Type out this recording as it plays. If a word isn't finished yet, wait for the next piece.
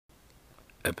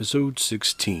Episode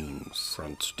 16,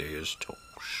 Front Stairs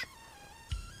Talks.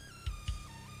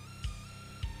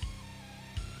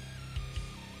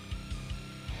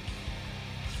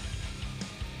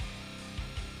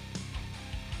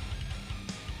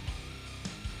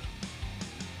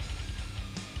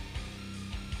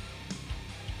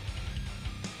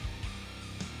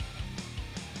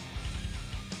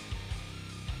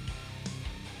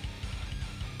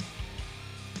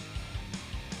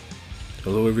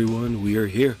 Hello everyone, we are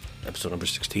here, episode number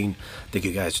 16. Thank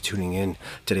you guys for tuning in.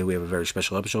 Today we have a very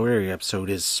special episode. Every episode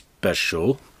is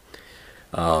special.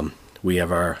 We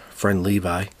have our friend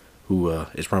Levi, who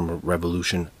is from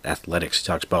Revolution Athletics. He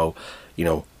talks about,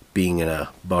 being in a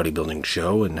bodybuilding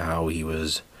show and how he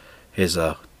was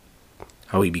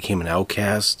how he became an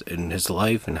outcast in his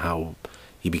life and how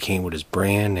he became with his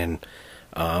brand and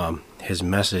his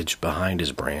message behind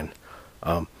his brand.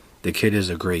 The kid is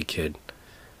a great kid.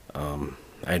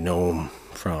 I know him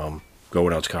from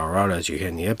going out to Colorado, as you hear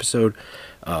in the episode.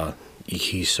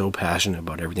 He's so passionate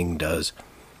about everything he does.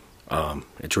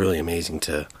 It's really amazing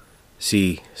to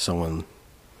see someone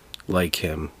like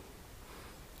him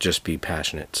just be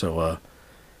passionate. So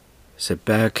sit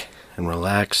back and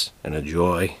relax and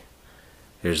enjoy.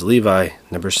 Here's Levi,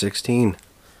 number 16.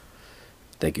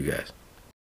 Thank you guys.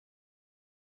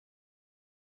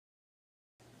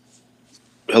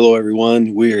 Hello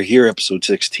everyone, we are here, episode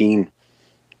 16.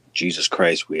 Jesus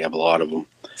Christ, we have a lot of them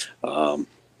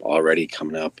already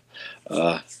coming up.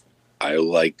 I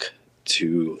like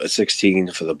to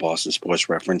 16 for the Boston Sports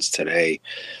Reference today.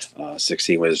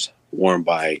 16 was worn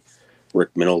by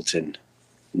Rick Middleton,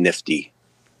 nifty,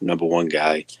 number one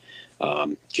guy.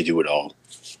 Can do it all.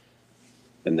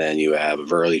 And then you have a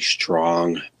very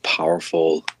strong,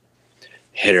 powerful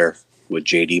hitter with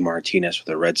JD Martinez for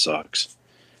the Red Sox.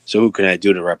 So who can I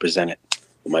do to represent it?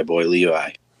 Well, my boy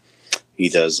Levi. He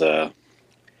does.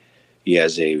 He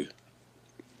has a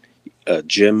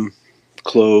gym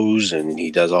clothes, and he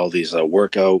does all these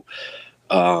workout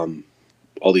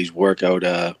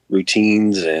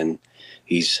routines, and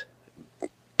he's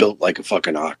built like a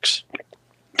fucking ox.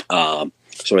 So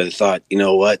I thought, you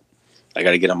know what, I got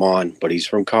to get him on. But he's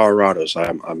from Colorado, so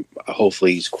I'm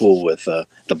hopefully he's cool with the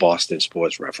Boston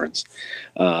Sports Reference.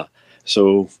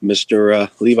 So Mr.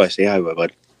 Levi, say hi,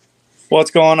 bud. What's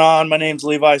going on? My name's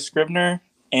Levi Scribner,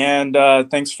 and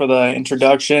thanks for the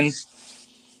introduction.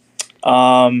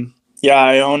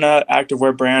 I own an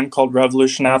activewear brand called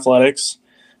Revolution Athletics.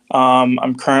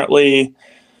 I'm currently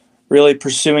really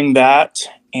pursuing that,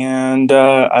 and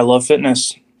I love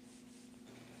fitness.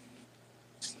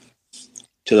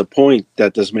 To the point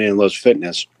that this man loves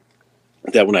fitness,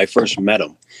 that when I first met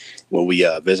him, when we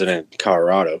visited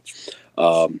Colorado,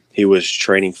 he was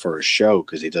training for a show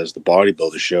because he does the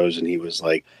bodybuilder shows, and he was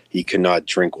like, he could not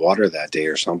drink water that day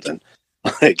or something.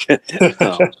 Like,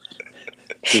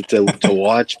 to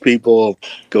watch people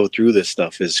go through this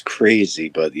stuff is crazy.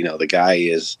 But the guy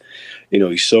is,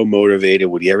 he's so motivated.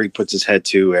 Whatever he puts his head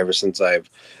to. Ever since I've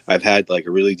had like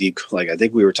a really deep, like I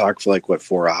think we were talking for like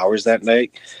 4 hours that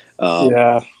night.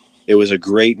 Yeah. It was a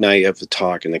great night of the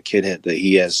talk, and the kid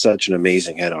he has such an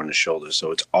amazing head on his shoulders.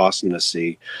 So it's awesome to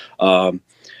see.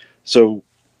 So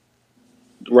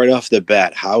right off the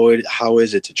bat, how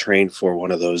is it to train for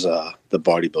one of those the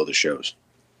bodybuilder shows?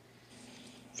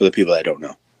 For the people that don't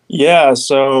know. Yeah,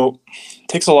 so it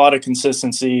takes a lot of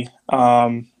consistency,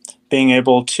 being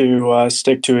able to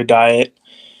stick to a diet,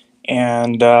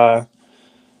 and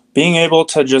being able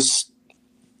to just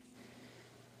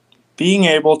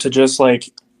like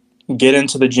get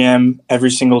into the gym every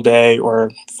single day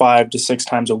or 5 to 6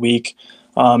 times a week.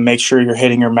 Make sure you're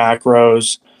hitting your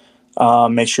macros.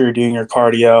 Make sure you're doing your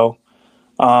cardio.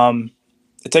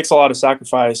 It takes a lot of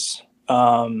sacrifice,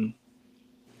 a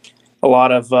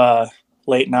lot of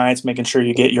late nights, making sure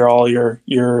you get all your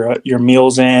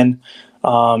meals in,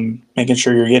 making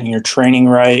sure you're getting your training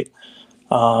right.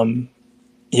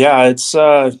 It's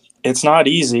not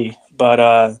easy,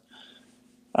 but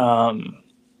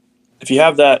if you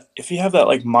have that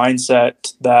like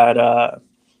mindset, that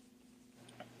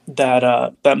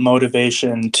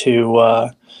motivation to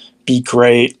be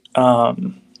great, I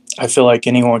feel like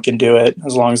anyone can do it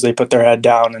as long as they put their head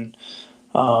down and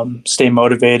stay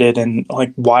motivated. And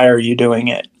like, why are you doing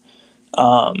it?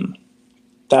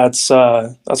 That's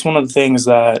one of the things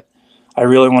that I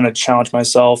really want to challenge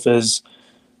myself is,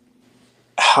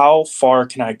 how far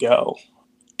can I go?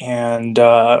 And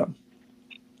I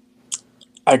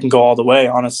can go all the way,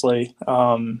 honestly.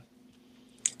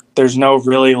 There's no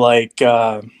really like,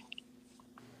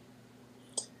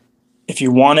 if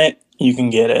you want it, you can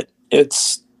get it.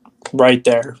 It's right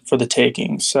there for the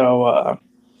taking. So,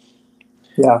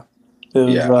 yeah. Of,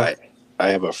 Yeah, I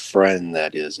have a friend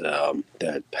that is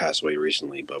that passed away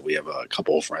recently, but we have a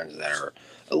couple of friends that are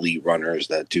elite runners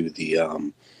that do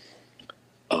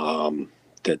um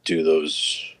that do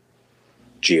those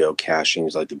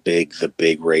geocachings, like the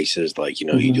big races, like you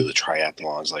mhm, do the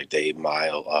triathlons, like the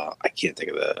mile. I can't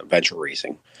think of the venture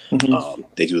racing. mhm.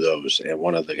 They do those, and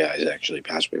one of the guys actually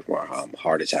passed away from a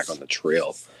heart attack on the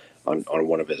trail on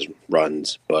one of his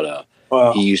runs. But he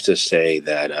Wow. used to say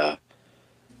that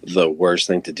the worst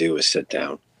thing to do is sit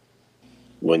down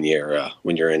when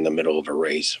you're in the middle of a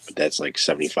race. But that's like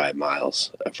 75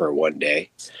 miles for one day.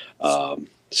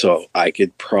 So I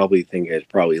could probably think it's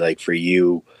probably like for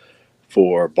you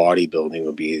for bodybuilding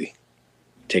would be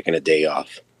taking a day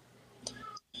off.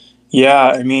 Yeah,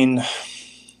 I mean,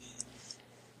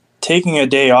 taking a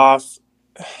day off,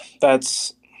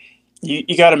 that's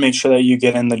you got to make sure that you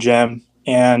get in the gym,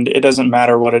 and it doesn't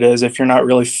matter what it is. If you're not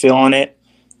really feeling it,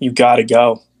 you got to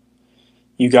go.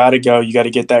 You got to go. You got to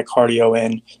get that cardio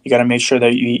in. You got to make sure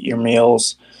that you eat your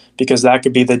meals, because that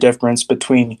could be the difference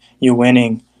between you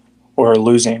winning or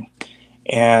losing.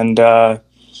 And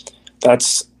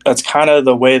that's kind of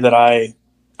the way that I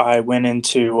went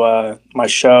into my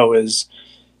show. Is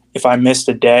if I missed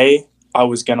a day, I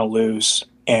was gonna lose.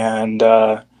 And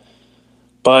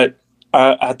but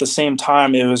at the same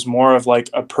time, it was more of like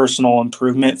a personal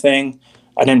improvement thing.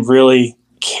 I didn't really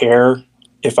care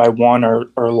if I won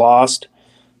or lost,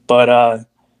 but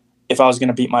if I was going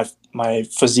to beat my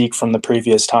physique from the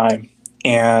previous time,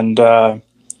 and and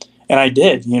I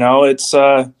did. You know, it's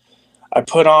I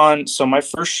put on. So my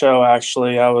first show,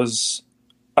 actually, I it was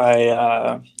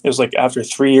like after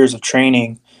 3 years of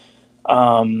training.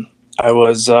 I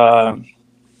was on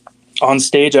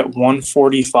stage at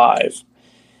 145,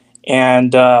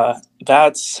 and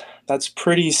that's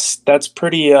pretty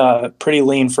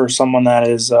lean for someone that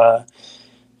is five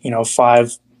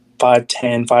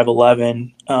ten,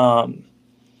 5'11".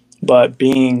 But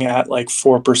being at like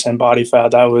 4% body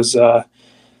fat, that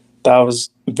was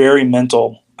very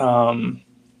mental.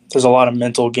 There's a lot of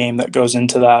mental game that goes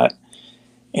into that,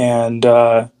 and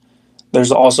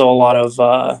there's also a lot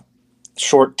of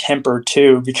short temper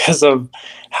too, because of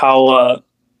how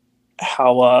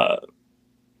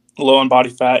low in body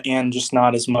fat and just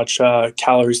not as much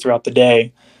calories throughout the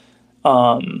day.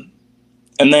 Um,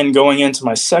 and then going into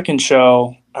my second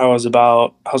show, I was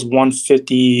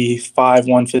 155,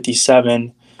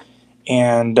 157,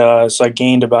 and so I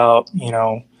gained about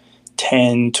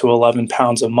 10 to 11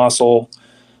 pounds of muscle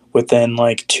within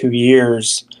like 2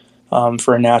 years,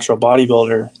 for a natural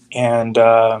bodybuilder. And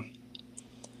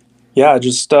yeah,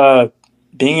 just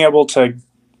being able to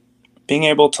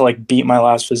like beat my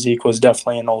last physique was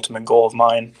definitely an ultimate goal of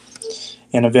mine.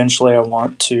 And eventually, I'm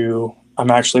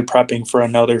actually prepping for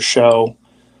another show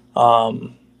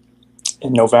um,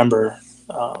 in November.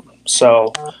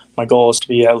 So my goal is to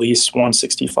be at least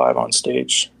 165 on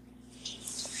stage.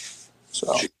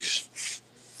 So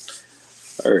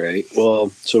All right.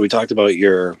 Well, so we talked about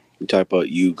you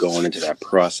going into that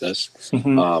process.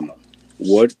 mhm.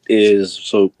 What is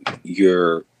so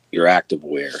your active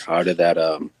wear? How did that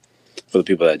for the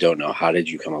people that don't know, how did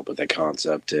you come up with that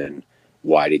concept and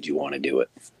why did you want to do it?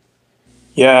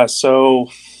 Yeah, so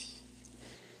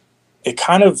it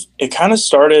kind of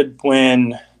started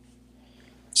when,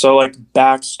 so like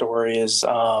backstory is,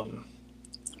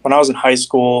 when I was in high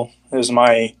school, it was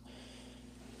my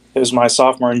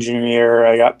sophomore and junior year.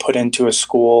 I got put into a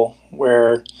school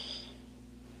where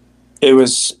it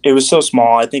was so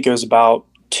small. I think it was about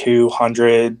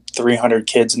 200, 300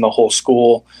 kids in the whole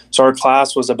school. So our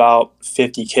class was about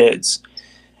 50 kids,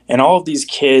 and all of these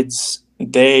kids,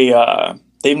 they've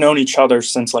known each other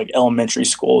since like elementary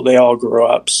school. They all grew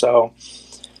up. So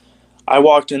I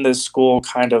walked in this school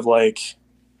kind of like,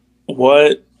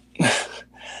 what?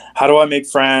 How do I make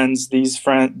friends? These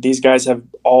guys have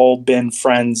all been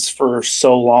friends for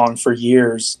so long, for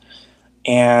years,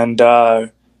 and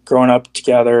growing up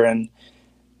together. And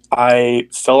I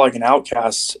felt like an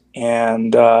outcast,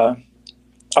 and I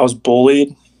was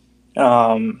bullied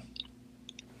um,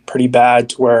 pretty bad,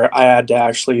 to where I had to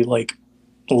actually like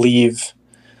leave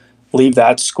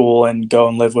that school and go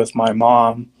and live with my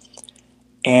mom.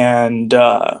 And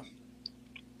and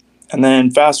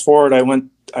then fast forward, I went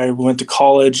to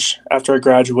college after I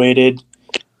graduated,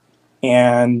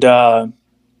 and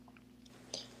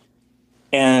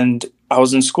and I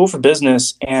was in school for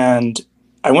business, and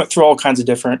I went through all kinds of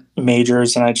different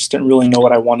majors, and I just didn't really know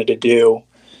what I wanted to do.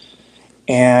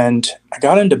 And I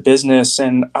got into business,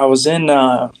 and I was in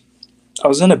a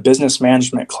business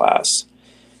management class,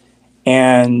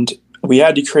 and we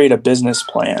had to create a business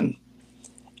plan.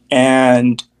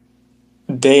 And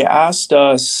they asked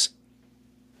us,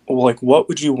 like, what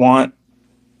would you want?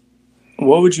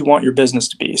 What would you want your business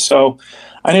to be? So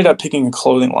I ended up picking a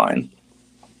clothing line.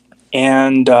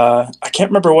 And I can't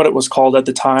remember what it was called at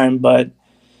the time, but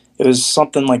it was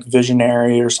something like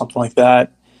Visionary or something like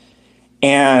that.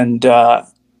 And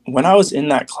when I was in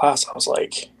that class, I was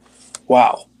like,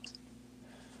 wow,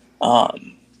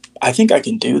 I think I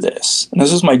can do this. And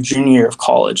this was my junior year of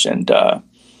college. And I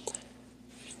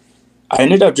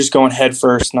ended up just going head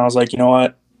first. And I was like, you know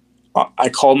what? I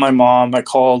called my mom, I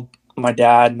called my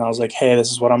dad, and I was like, hey, this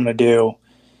is what I'm going to do.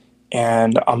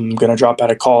 And I'm going to drop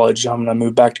out of college. I'm going to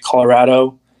move back to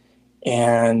Colorado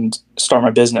and start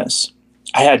my business.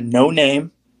 I had no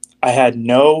name. I had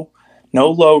no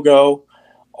logo.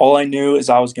 All I knew is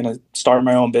I was going to start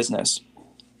my own business.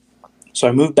 So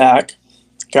I moved back,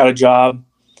 got a job,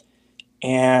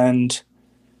 and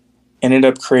ended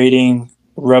up creating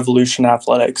Revolution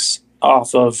Athletics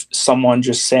off of someone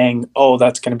just saying, oh,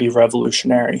 that's going to be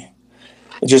revolutionary.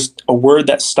 It's just a word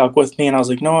that stuck with me. And I was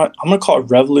like, you know what? I'm going to call it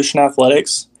Revolution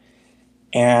Athletics.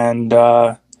 And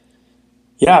so,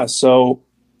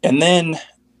 and then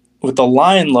with the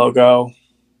Lion logo,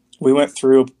 we went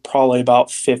through probably about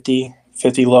 50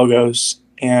 logos.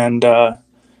 And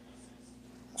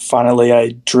finally,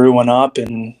 I drew one up,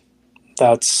 and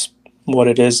that's what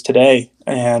it is today.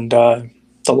 And the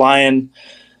lion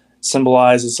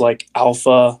symbolizes like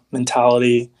alpha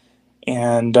mentality.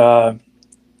 And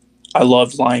I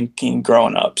loved Lion King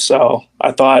growing up. So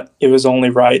I thought it was only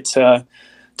right to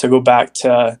go back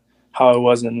to how I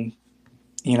was in,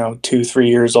 2-3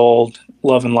 years old,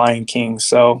 loving Lion King.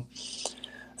 So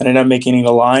I ended up making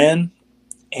a lion.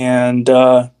 And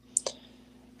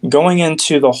going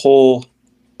into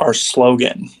our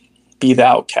slogan, Be the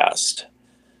Outcast.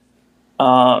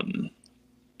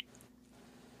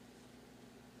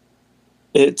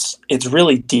 It's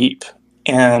really deep,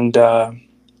 and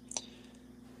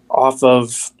off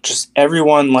of just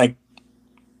everyone, like,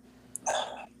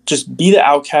 just be the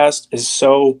outcast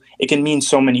it can mean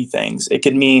so many things. It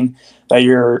could mean that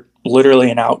you're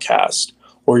literally an outcast,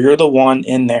 or you're the one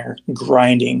in there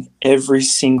grinding every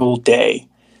single day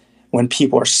when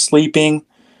people are sleeping,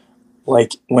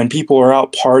 like when people are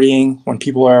out partying, when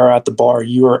people are at the bar,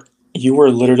 you are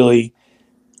literally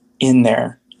in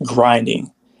there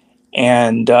grinding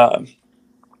and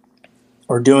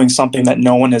or doing something that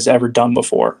no one has ever done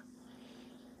before.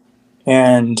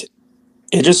 And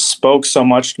it just spoke so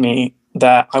much to me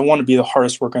that I want to be the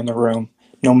hardest worker in the room,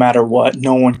 no matter what.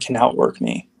 No one can outwork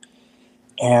me.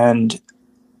 And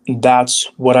that's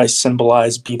what I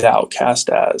symbolize Be the Outcast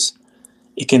as.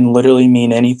 It can literally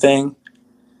mean anything.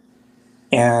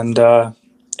 And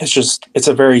it's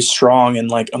a very strong and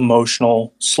like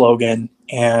emotional slogan.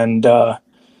 And I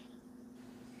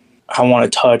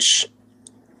want to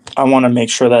make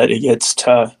sure that it gets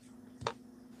to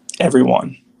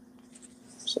everyone.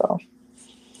 So.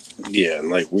 Yeah, and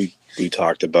like we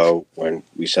talked about when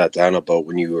we sat down about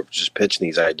when you were just pitching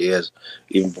these ideas,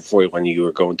 even before when you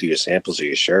were going through your samples of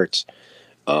your shirts.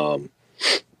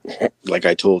 Like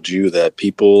I told you that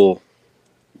people,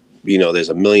 there's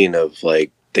a million of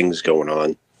like things going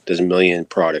on. There's a million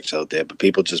products out there, but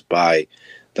people just buy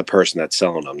the person that's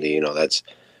selling them.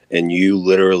 And you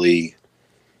literally,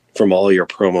 from all your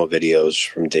promo videos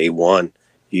from day one,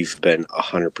 you've been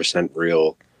 100%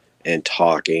 real and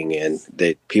talking, and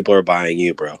people are buying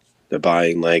you, bro. They're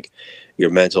buying like your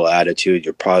mental attitude,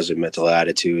 your positive mental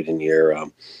attitude, and your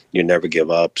you never give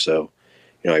up. So,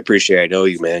 I know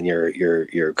you, man.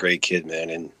 You're a great kid, man,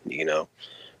 and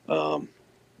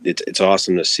it's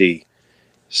awesome to see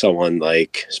someone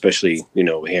like, especially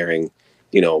hearing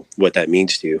what that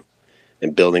means to you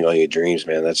and building on your dreams,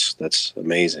 man. That's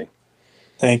amazing.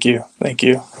 Thank you.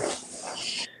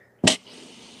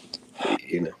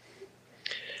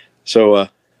 So,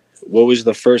 what was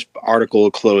the first article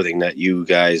of clothing that you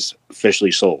guys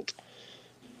officially sold?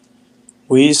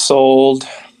 We sold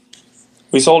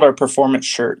our performance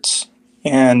shirts,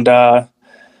 and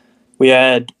we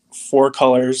had 4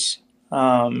 colors.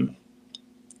 4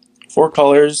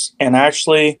 colors, and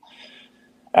actually,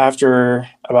 after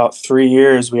about 3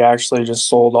 years, we actually just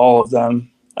sold all of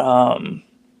them.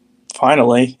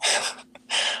 Finally.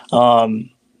 But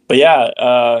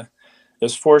yeah,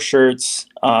 there's 4 shirts.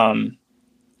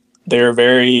 They're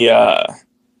very,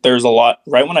 there's a lot.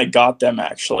 Right when I got them,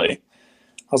 actually,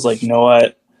 I was like, you know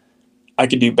what? I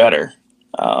could do better.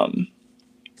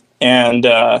 And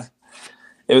it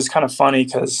was kind of funny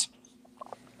because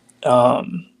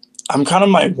I'm kind of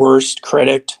my worst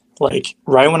critic. Like,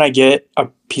 right when I get a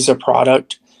piece of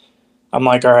product, I'm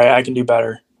like, all right, I can do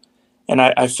better. And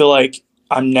I feel like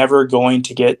I'm never going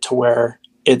to get to where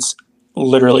it's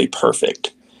literally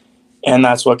perfect. and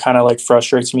that's what kind of like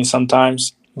frustrates me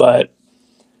sometimes. But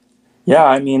yeah,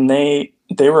 I mean, they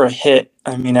were a hit.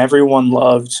 I mean, everyone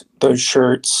loved those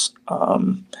shirts,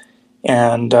 and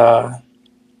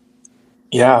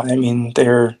yeah, I mean,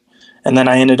 they're. And then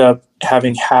I ended up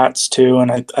having hats too,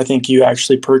 and I think you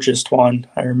actually purchased one.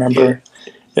 I Yeah. remember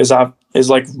is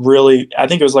like really. I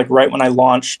think it was like right when I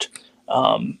launched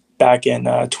back in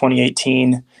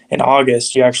 2018 in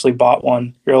August. You actually bought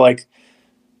one. You're like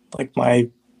my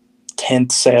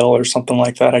 10th sale or something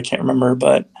like that. I can't remember,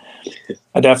 but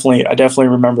I definitely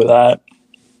remember that.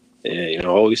 Yeah,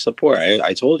 always support.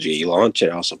 I told you, you launch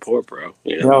it, I'll support, bro.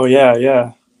 Oh yeah,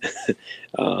 yeah.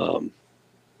 Um,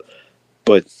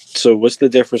 but so what's the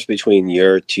difference between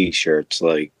your t-shirts,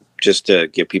 like, just to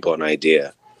give people an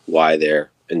idea why they're,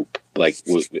 and like,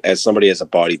 as somebody as a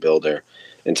bodybuilder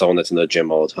and someone that's in the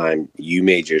gym all the time, you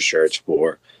made your shirts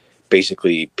for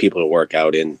basically people to work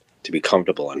out in, to be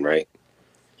comfortable in, right?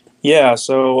 Yeah,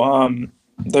 so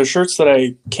the shirts that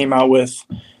I came out with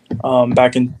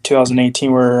back in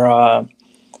 2018 were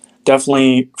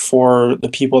definitely for the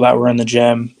people that were in the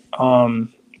gym.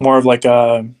 More of like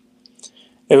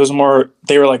it was more,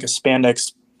 they were like a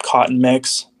spandex cotton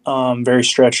mix, very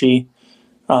stretchy.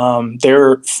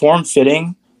 They're form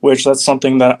fitting, which that's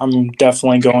something that I'm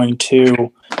definitely going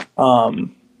to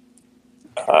um,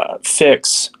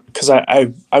 fix because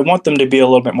I want them to be a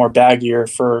little bit more baggier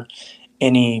for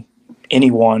any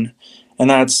anyone, and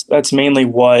that's mainly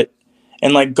what,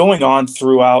 and like going on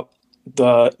throughout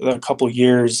the couple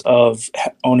years of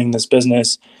owning this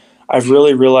business, I've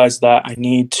really realized that I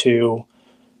need to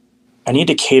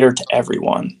cater to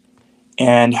everyone,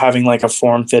 and having like a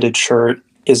form fitted shirt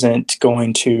isn't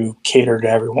going to cater to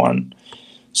everyone.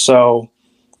 So,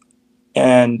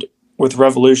 and with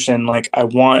Revolution, like I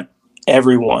want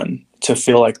everyone to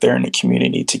feel like they're in a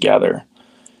community together,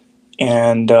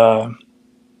 and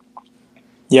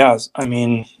yeah, I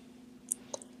mean,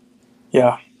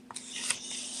 yeah.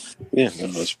 Yeah, no,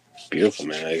 that's beautiful,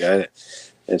 man. I got it.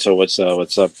 And so what's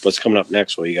up? What's coming up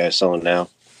next? What are you guys selling now?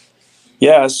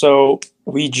 Yeah, so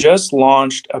we just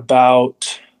launched about,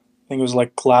 I think it was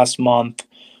like last month.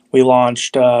 We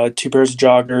launched two pairs of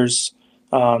joggers,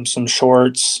 some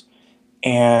shorts,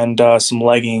 and some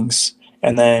leggings,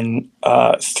 and then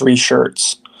three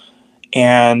shirts.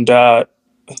 And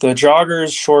the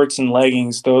joggers, shorts, and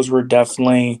leggings, those were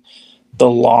definitely the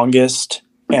longest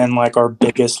and like our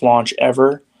biggest launch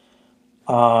ever.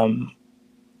 Um,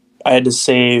 I had to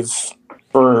save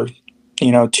for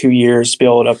 2 years to be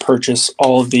able to purchase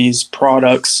all of these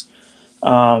products.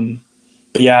 But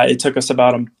yeah, it took us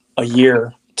about a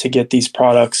year to get these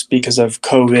products because of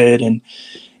COVID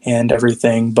and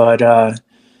everything. But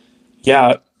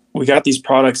yeah, we got these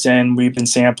products in. We've been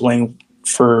sampling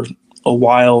for a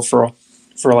while, for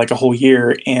like a whole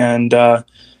year, and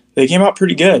they came out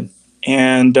pretty good.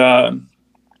 And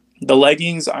the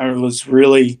leggings, I was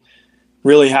really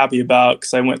happy about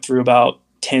because I went through about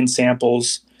 10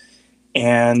 samples,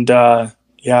 and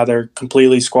yeah, they're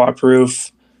completely squat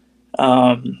proof,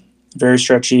 very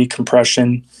stretchy,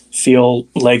 compression feel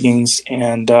leggings,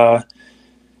 and yeah,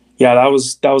 that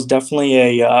was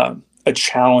definitely a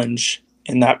challenge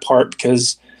in that part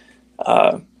because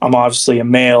I'm obviously a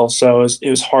male, so it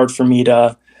was hard for me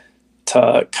to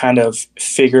kind of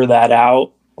figure that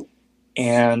out,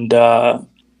 and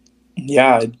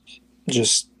yeah, I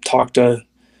just talked to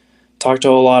a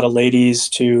lot of ladies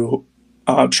to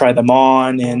try them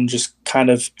on and just kind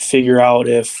of figure out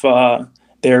if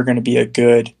they're going to be a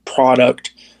good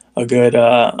product, a good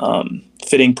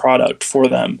fitting product for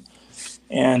them.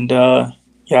 And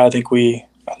yeah, I think we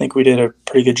did a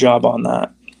pretty good job on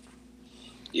that.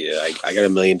 Yeah, I got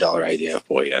 $1 million idea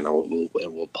for you, and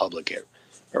we'll public it.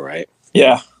 All right.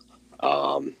 Yeah.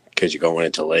 Because you're going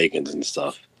into leggings and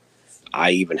stuff.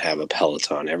 I even have a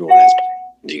Peloton. Everyone has.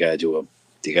 You gotta do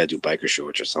biker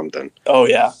shorts or something. Oh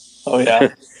yeah. Oh yeah.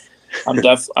 I'm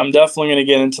definitely going to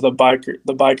get into the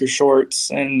biker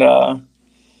shorts, and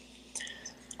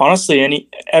honestly,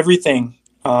 everything.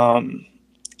 I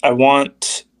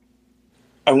want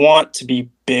to be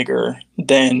bigger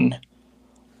than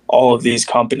all of these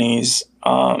companies,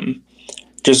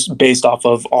 just based off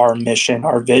of our mission,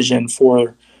 our vision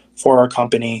for our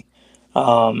company.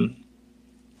 Um,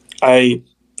 I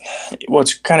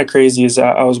What's kind of crazy is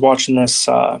that I was watching this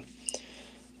like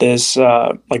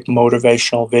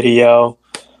motivational video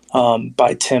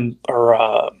by Tom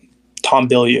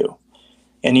Bilyeu,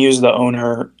 and he's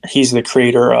the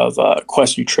creator of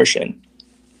Quest Nutrition,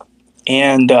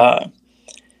 and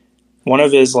one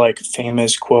of his like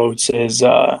famous quotes is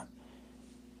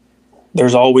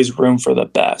 "There's always room for the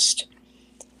best,"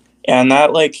 and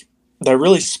that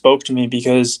really spoke to me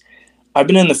because I've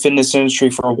been in the fitness industry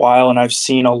for a while, and I've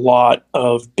seen a lot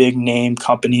of big name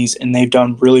companies, and they've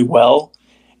done really well,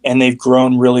 and they've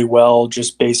grown really well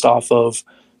just based off of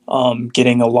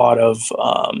getting a lot of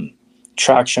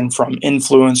traction from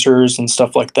influencers and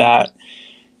stuff like that.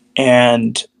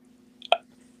 And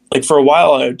like for a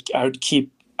while,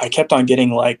 I kept on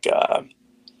getting like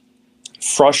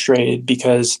frustrated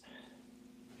because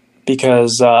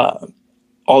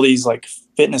all these like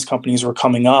fitness companies were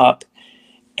coming up,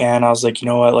 and I was like, you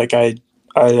know what, like I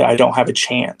don't have a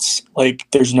chance. Like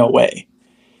there's no way.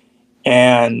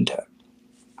 And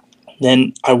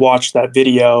then I watched that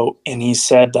video, and he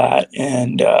said that,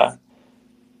 and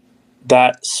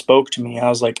that spoke to me. I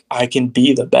was like, I can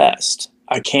be the best.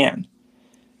 I can.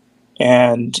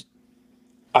 And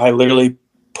I literally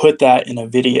put that in a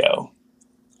video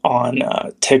on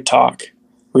TikTok,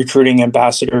 recruiting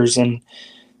ambassadors and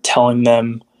telling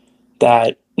them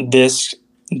that this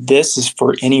is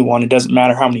for anyone. It doesn't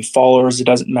matter how many followers. It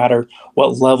doesn't matter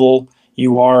what level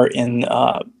you are in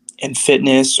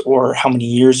fitness or how many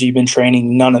years you've been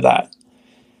training. None of that.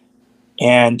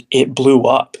 And it blew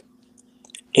up.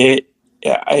 It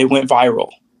went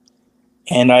viral,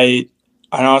 and I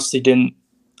honestly didn't.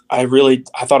 I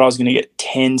thought I was going to get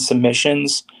 10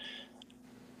 submissions.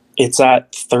 It's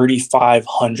at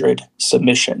 3,500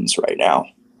 submissions right now.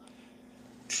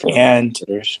 And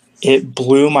it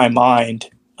blew my mind,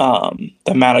 the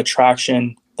amount of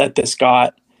traction that this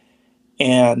got.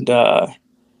 And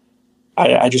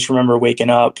I just remember waking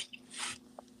up.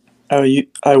 I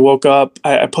woke up,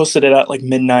 I posted it at like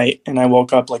midnight, and I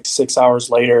woke up like 6 hours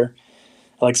later,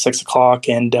 like 6 o'clock,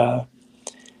 and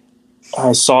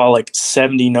I saw like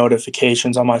 70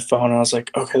 notifications on my phone, and I was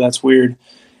like, okay, that's weird.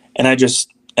 And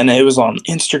it was on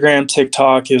Instagram,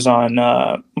 TikTok, it was on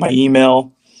my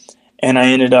email. And I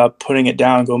ended up putting it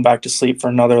down, going back to sleep for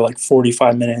another like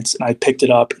 45 minutes. And I picked it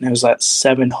up, and it was at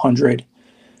 700.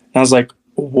 And I was like,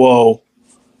 whoa.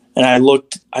 And I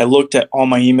looked at all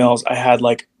my emails. I had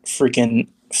like freaking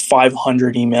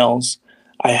 500 emails.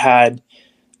 I had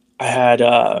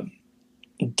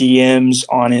DMs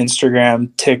on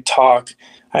Instagram, TikTok.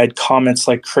 I had comments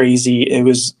like crazy. It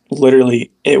was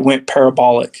literally, it went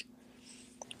parabolic.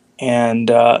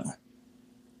 And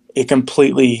it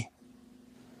completely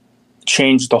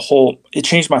changed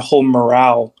my whole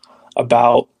morale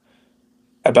about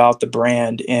the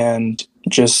brand, and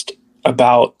just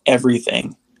about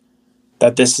everything,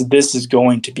 that this is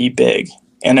going to be big.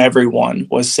 And everyone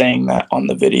was saying that on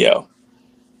the video,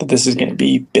 that this is going to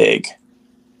be big.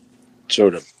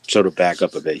 So to back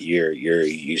up a bit,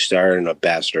 you started an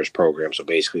ambassadors program. So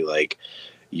basically, like,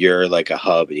 you're like a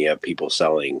hub, and you have people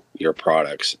selling your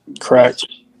products. Correct.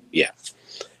 Yeah.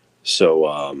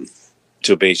 So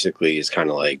basically, it's kind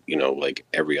of like, like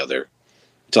every other.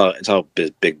 It's how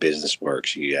big business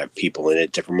works. You have people in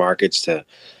it, different markets to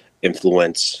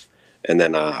influence. And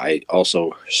then I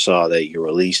also saw that you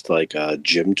released like a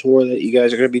gym tour that you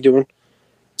guys are going to be doing.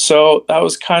 So that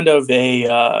was kind of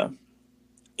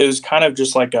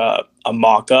just like a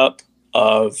mock-up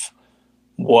of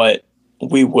what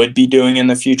we would be doing in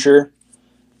the future.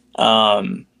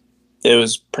 It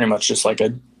was pretty much just like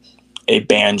a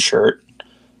band shirt.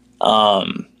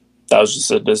 That was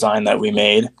just a design that we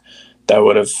made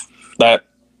that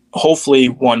hopefully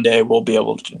one day we'll be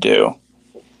able to do.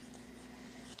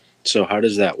 So how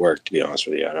does that work, to be honest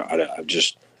with you?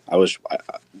 I was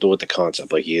with the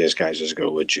concept, like, you guys just go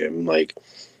to a gym, like,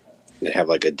 and have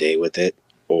like a day with it,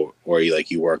 or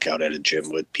you work out at a gym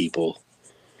with people.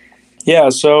 Yeah.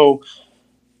 So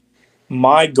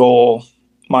my goal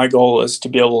is to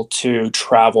be able to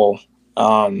travel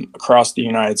across the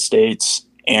United States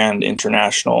and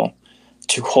international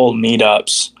to hold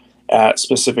meetups at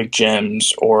specific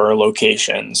gyms or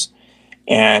locations,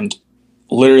 and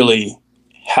literally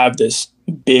have this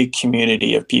big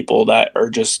community of people that are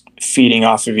just feeding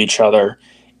off of each other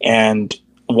and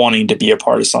wanting to be a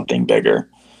part of something bigger.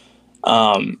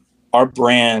 Our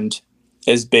brand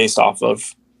is based off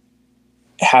of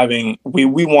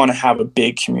we want to have a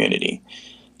big community.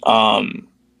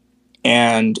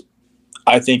 And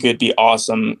I think it'd be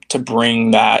awesome to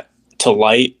bring that to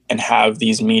light and have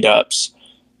these meetups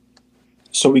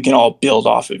so we can all build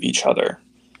off of each other.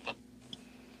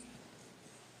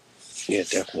 Yeah,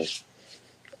 definitely.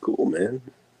 Cool, man.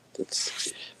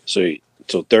 That's so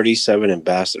 37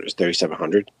 ambassadors,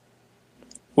 3,700.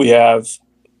 We have,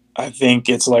 I think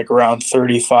it's like around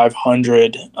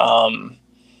 3,500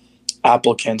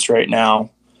 applicants right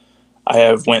now. I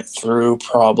have went through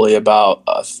probably about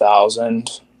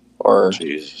 1,000 or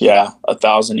Jeez.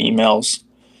 1,000 emails,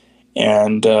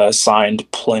 and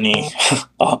signed plenty,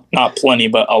 not plenty,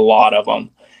 but a lot of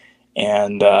them.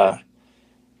 And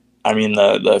I mean,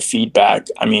 the feedback,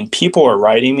 I mean, people are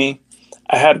writing me.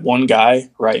 I had one guy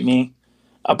write me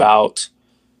about,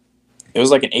 it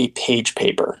was like an 8-page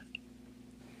paper,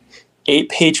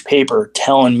 8-page paper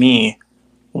telling me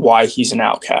why he's an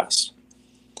outcast.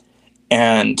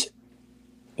 And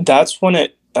that's when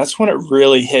it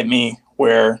really hit me,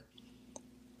 where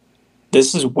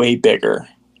this is way bigger.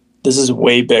 This is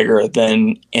way bigger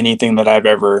than anything that I've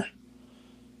ever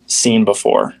seen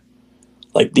before.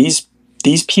 Like these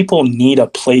people need a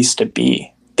place to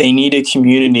be. They need a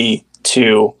community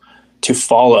to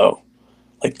follow.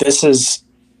 Like this is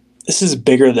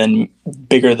bigger than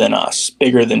us,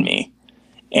 bigger than me.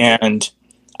 And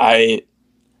I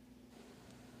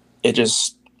it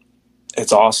just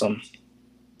it's awesome.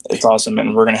 It's awesome,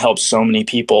 and we're going to help so many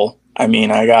people. I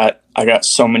mean, I got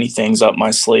so many things up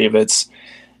my sleeve. It's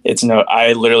no,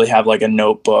 I literally have like a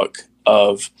notebook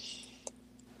of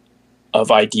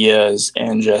ideas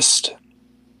and just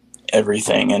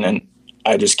everything. And then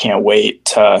I just can't wait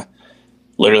to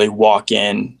literally walk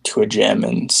in to a gym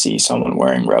and see someone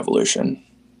wearing Revolution.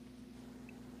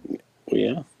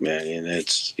 Yeah, man, and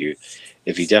it's you.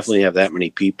 If you definitely have that many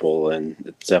people, and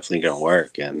it's definitely going to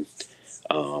work. And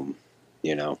um,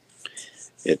 you know,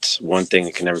 it's one thing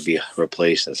that can never be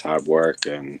replaced. That's hard work,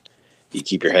 and you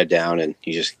keep your head down, and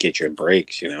you just get your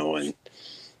breaks. And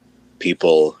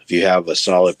people, if you have a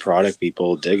solid product,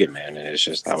 people dig it, man, and it's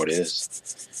just how it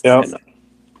is. Yeah.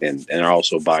 And are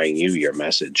also buying your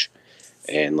message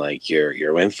and like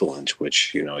your influence,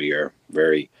 which you're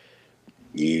very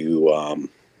you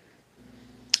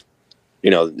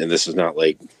and this is not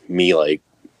like me like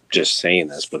just saying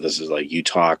this, but this is like you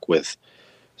talk with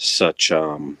such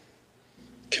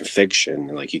conviction,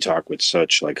 and like you talk with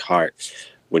such like heart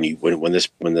when you when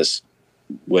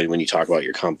you talk about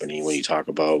your company, when you talk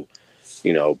about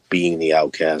being the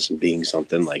outcast and being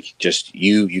something like just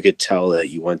you could tell that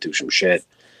you went through some shit.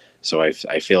 So I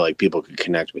feel like people could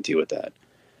connect with you with that,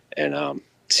 and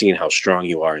seeing how strong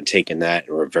you are and taking that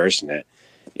and reversing it.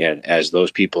 And as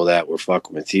those people that were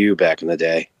fucking with you back in the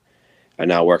day are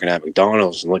now working at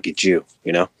McDonald's, and look at you,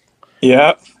 Yeah.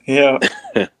 Yeah.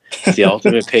 it's the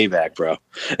ultimate payback, bro.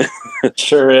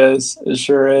 Sure is. It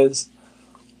sure is.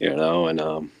 And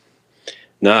no,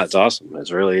 it's awesome. It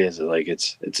really is. Like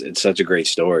it's such a great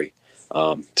story,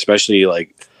 especially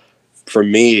like for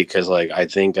me, because like I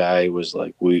think I was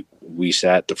like we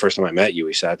sat the first time I met you,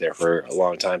 we sat there for a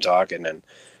long time talking, and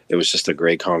it was just a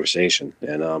great conversation.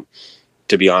 And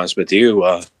to be honest with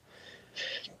you,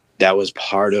 that was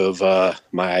part of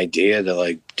my idea to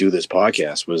like do this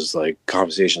podcast, was like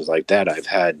conversations like that. I've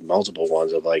had multiple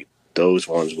ones of like those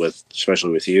ones with,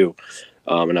 especially with you.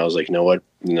 And I was like, you know what,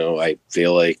 I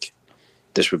feel like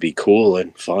this would be cool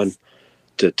and fun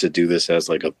to do this as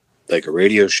like a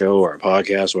radio show or a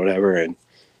podcast or whatever. And,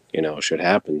 it should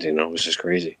happen. It was just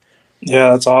crazy.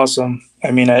 Yeah, that's awesome.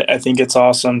 I mean, I think it's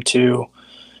awesome to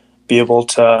be able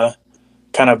to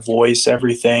kind of voice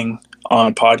everything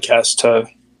on podcasts to,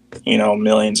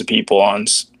 millions of people on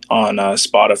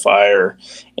Spotify or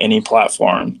any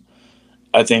platform.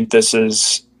 I think this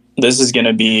is going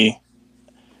to be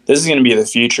the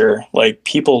future. Like,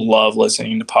 people love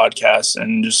listening to podcasts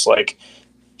and just like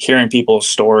hearing people's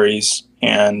stories.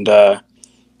 And,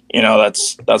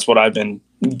 that's what I've been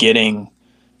getting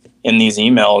in these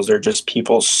emails, are just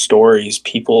people's stories,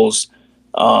 people's,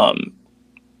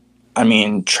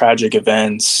 tragic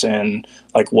events, and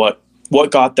like what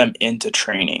got them into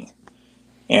training.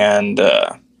 And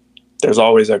there's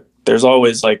always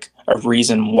like a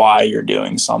reason why you're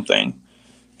doing something.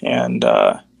 And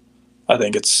I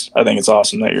think it's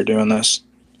awesome that you're doing this.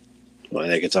 Well, I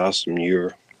think it's awesome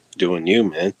you're doing you,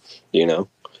 man.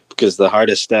 Because the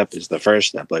hardest step is the first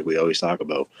step, like we always talk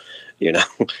about.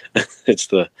 It's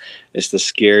the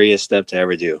scariest step to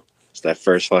ever do. It's that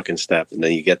first fucking step, and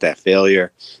then you get that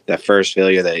failure, that first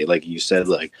failure that, like you said,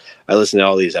 like I listen to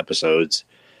all these episodes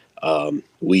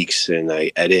weeks, and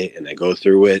I edit and I go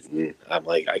through it, and I'm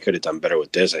like, I could have done better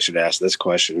with this. I should have asked this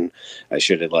question. I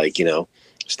should have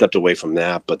stepped away from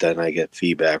that. But then I get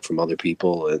feedback from other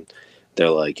people, and they're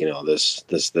like, this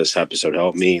episode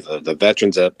helped me. The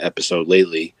veterans episode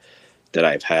lately that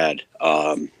I've had,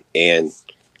 and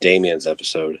Damien's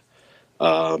episode,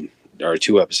 are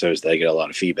two episodes that I get a lot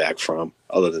of feedback from,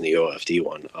 other than the OFD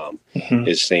one,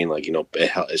 is saying like,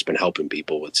 it's been helping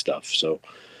people with stuff. So,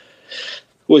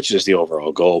 which is the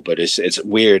overall goal, but it's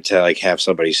weird to like have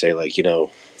somebody say like,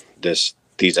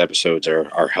 these episodes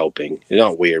are helping. It's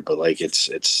not weird, but like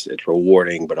it's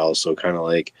rewarding, but also kind of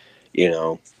like, you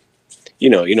know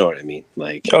what I mean?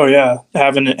 Like, oh yeah,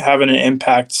 having an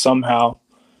impact somehow.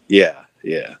 Yeah.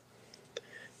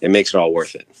 It makes it all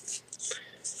worth it.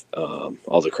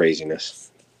 all the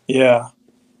craziness. Yeah.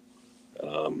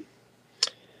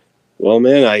 Well,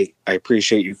 man, I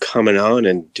appreciate you coming on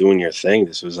and doing your thing.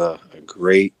 This was a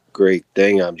great, great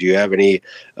thing. Do you have any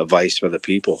advice for the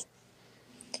people?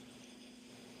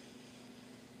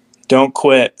 Don't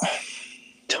quit.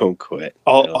 Don't quit.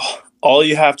 All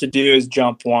you have to do is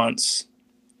jump once.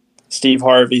 Steve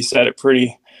Harvey said it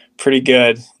pretty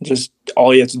good. Just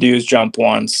all you have to do is jump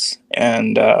once,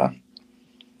 and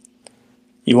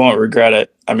you won't regret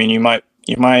it. I mean, you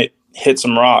might hit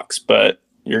some rocks, but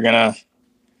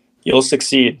you'll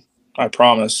succeed. I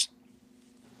promise.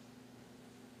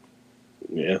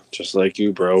 Yeah, just like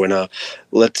you, bro. And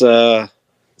let's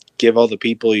give all the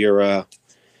people your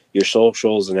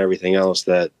socials and everything else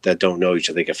that don't know you,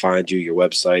 so they can find you, your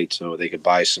website, so they can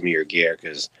buy some of your gear,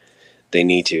 because they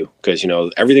need to. Because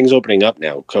everything's opening up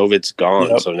now. COVID's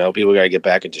gone, so now people got to get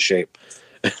back into shape.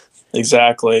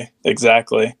 Exactly.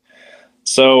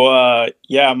 So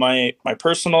yeah, my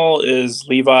personal is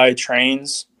Levi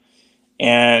Trains,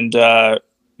 and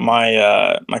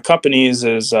my company's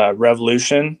is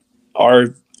Revolution,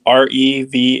 REVLUTN,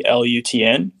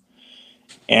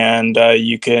 and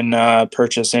you can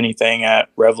purchase anything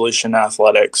at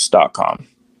revolutionathletics.com.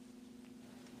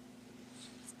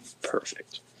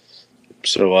 Perfect.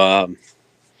 So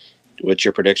what's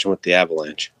your prediction with the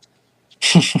Avalanche?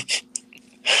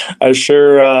 I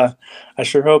sure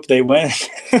hope they win.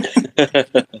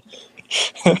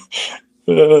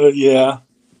 Yeah,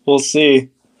 we'll see.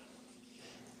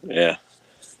 Yeah.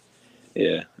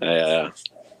 They're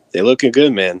looking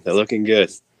good, man. They're looking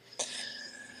good.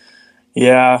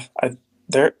 Yeah,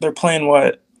 they're playing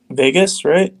what, Vegas,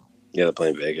 right? Yeah, they're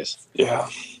playing Vegas. Yeah.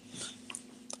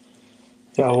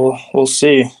 We'll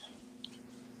see.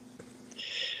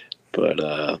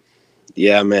 But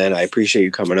yeah, man, I appreciate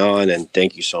you coming on, and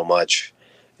thank you so much.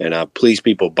 And please,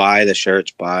 people, buy the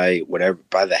shirts, buy whatever,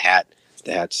 buy the hat.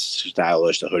 The hat's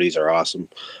stylish. The hoodies are awesome.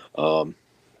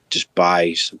 Just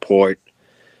buy, support,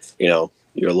 your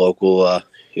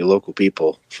local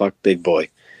people. Fuck Big Boy.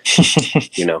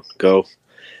 Go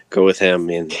with him,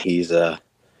 and he's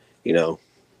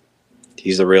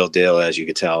he's the real deal, as you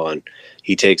can tell, and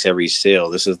he takes every sale.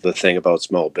 This is the thing about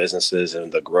small businesses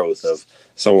and the growth of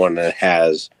someone that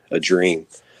has a dream.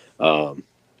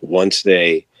 Once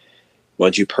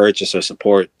you purchase or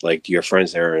support, like your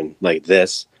friends there and like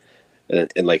this,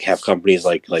 and like have companies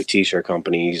like t-shirt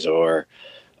companies or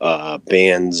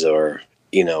bands or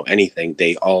anything,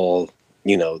 they all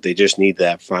they just need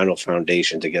that final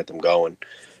foundation to get them going.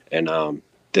 And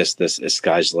this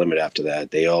sky's the limit after that.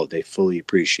 They fully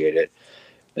appreciate it.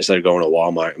 Instead of going to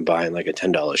Walmart and buying like a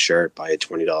 $10 shirt, buy a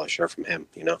 $20 shirt from him.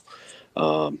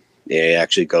 It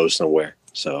actually goes somewhere.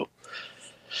 So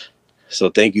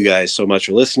thank you guys so much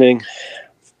for listening.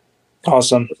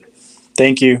 Awesome.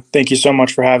 Thank you so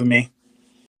much for having me.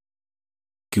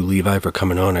 Thank you, Levi, for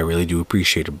coming on. I really do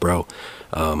appreciate it, bro.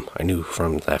 I knew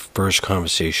from that first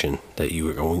conversation that you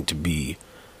were going to be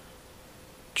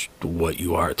what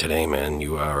you are today, man.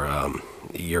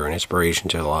 You're an inspiration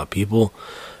to a lot of people.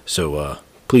 So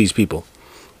please, people,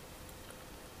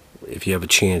 if you have a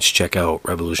chance, check out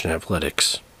Revolution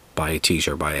Athletics. Buy a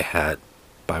t-shirt, buy a hat,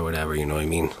 buy whatever, you know what I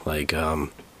mean? Like, you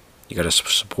gotta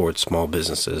support small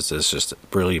businesses. It's just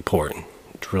really important.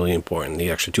 It's really important. The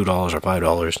extra $2 or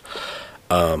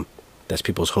 $5, that's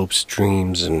people's hopes,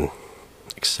 dreams, and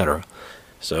etc.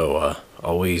 So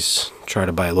always try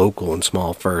to buy local and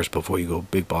small first before you go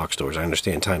big box stores. I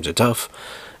understand times are tough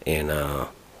and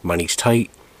money's tight,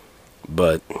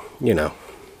 but at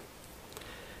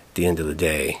the end of the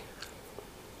day,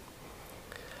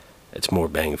 it's more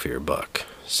bang for your buck.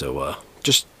 So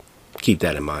just keep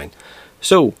that in mind.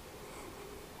 So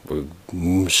we're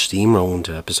steamrolling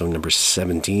to episode number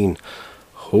 17.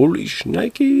 Holy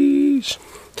shnikes.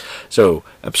 So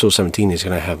episode 17 is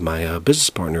going to have my business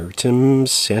partner Tim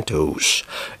Santos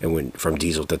and from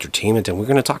Diesel Entertainment, and we're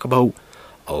going to talk about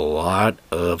a lot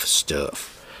of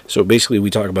stuff. So basically we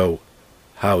talk about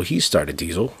how he started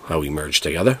Diesel, how we merged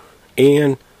together,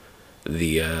 and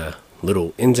the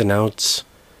little ins and outs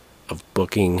of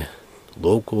booking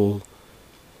local,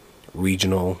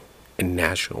 regional, and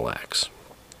national acts.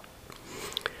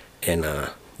 And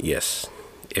yes,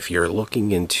 if you're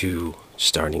looking into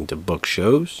starting to book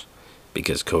shows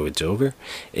because COVID's over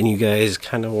and you guys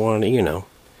kind of want to,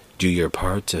 do your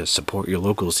part to support your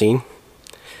local scene,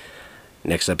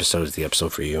 next episode is the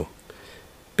episode for you.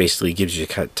 Basically gives you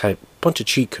a bunch of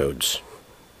cheat codes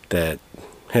that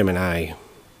him and I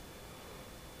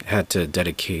had to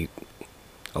dedicate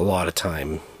a lot of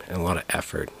time and a lot of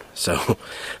effort. So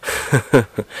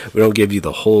we don't give you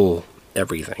the whole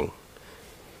everything,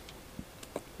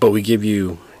 but we give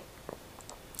you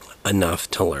enough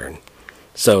to learn.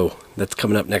 So that's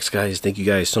coming up next, guys. Thank you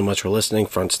guys so much for listening.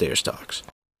 Front Stairs Talks.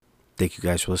 Thank you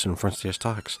guys for listening to Front Stairs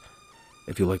Talks.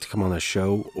 If you'd like to come on the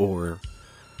show or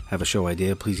have a show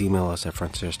idea, please email us at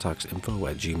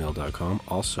frontstairstalksinfo@gmail.com.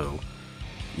 Also,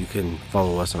 you can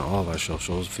follow us on all of our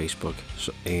socials, Facebook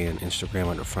and Instagram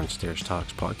under Front Stairs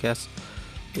Talks Podcast.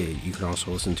 You can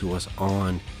also listen to us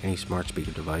on any smart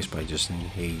speaker device by just saying,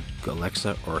 "Hey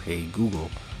Alexa" or "Hey Google,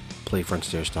 play Front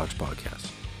Stairs Talks Podcast."